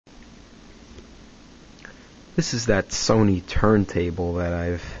This is that Sony turntable that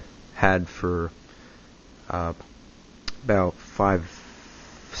I've had for about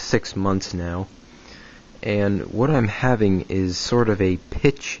 5-6 months now, and what I'm having is sort of a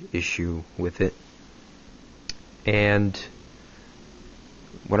pitch issue with it. And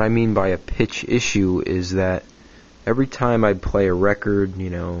what I mean by a pitch issue is that every time I play a record,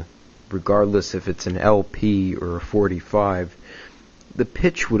 regardless if it's an LP or a 45, the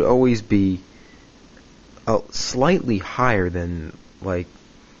pitch would always be slightly higher than like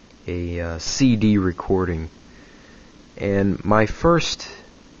a CD recording. And my first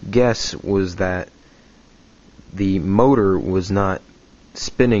guess was that the motor was not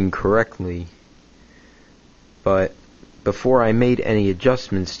spinning correctly, but before I made any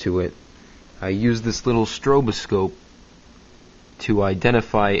adjustments to it, I used this little stroboscope to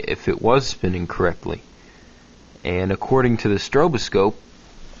identify if it was spinning correctly. And according to the stroboscope,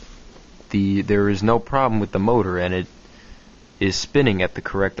 there is no problem with the motor, and it is spinning at the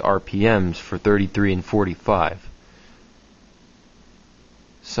correct RPMs for 33 and 45.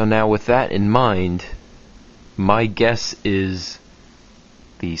 So now with that in mind, my guess is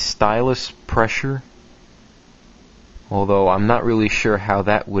the stylus pressure, although I'm not really sure how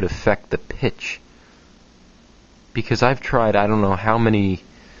that would affect the pitch, because I've tried I don't know how many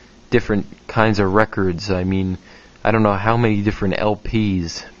different kinds of records. I don't know how many different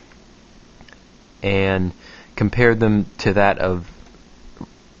LPs, and compared them to that of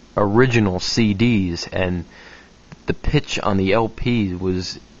original CDs, and the pitch on the LP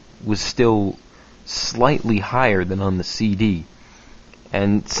was still slightly higher than on the CD.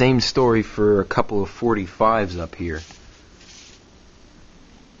 And same story for a couple of 45s up here.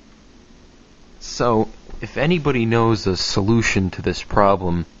 So if anybody knows a solution to this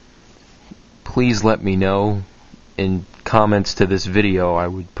problem, please let me know in comments to this video. I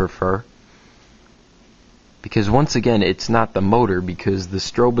would prefer, because once again, it's not the motor, because the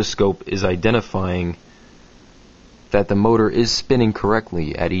stroboscope is identifying that the motor is spinning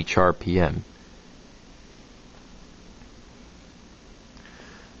correctly at each RPM.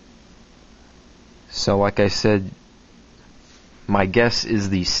 So like I said, my guess is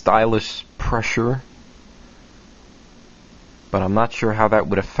the stylus pressure, but I'm not sure how that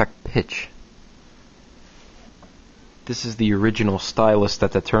would affect pitch. This is the original stylus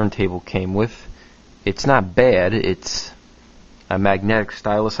that the turntable came with. It's not bad. It's a magnetic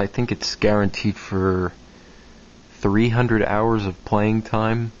stylus. I think it's guaranteed for 300 hours of playing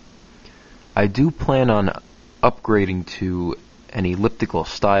time. I do plan on upgrading to an elliptical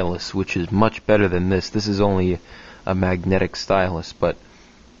stylus, which is much better than this. This is only a magnetic stylus, but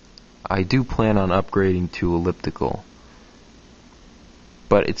I do plan on upgrading to elliptical.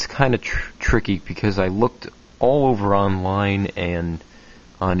 But it's kind of tricky, because I looked all over online and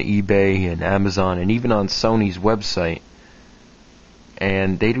on eBay and Amazon and even on Sony's website,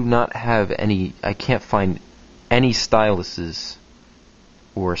 and they do not have any. I can't find any styluses,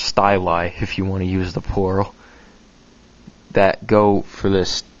 or styli if you want to use the plural, that go for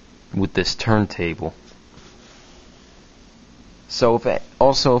this with this turntable. So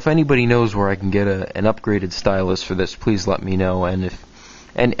if anybody knows where I can get an upgraded stylus for this, please let me know. And if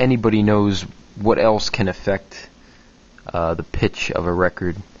anybody knows what else can affect the pitch of a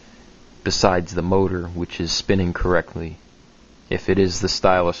record besides the motor, which is spinning correctly, if it is the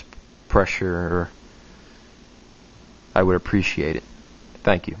stylus pressure, I would appreciate it.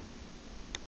 Thank you.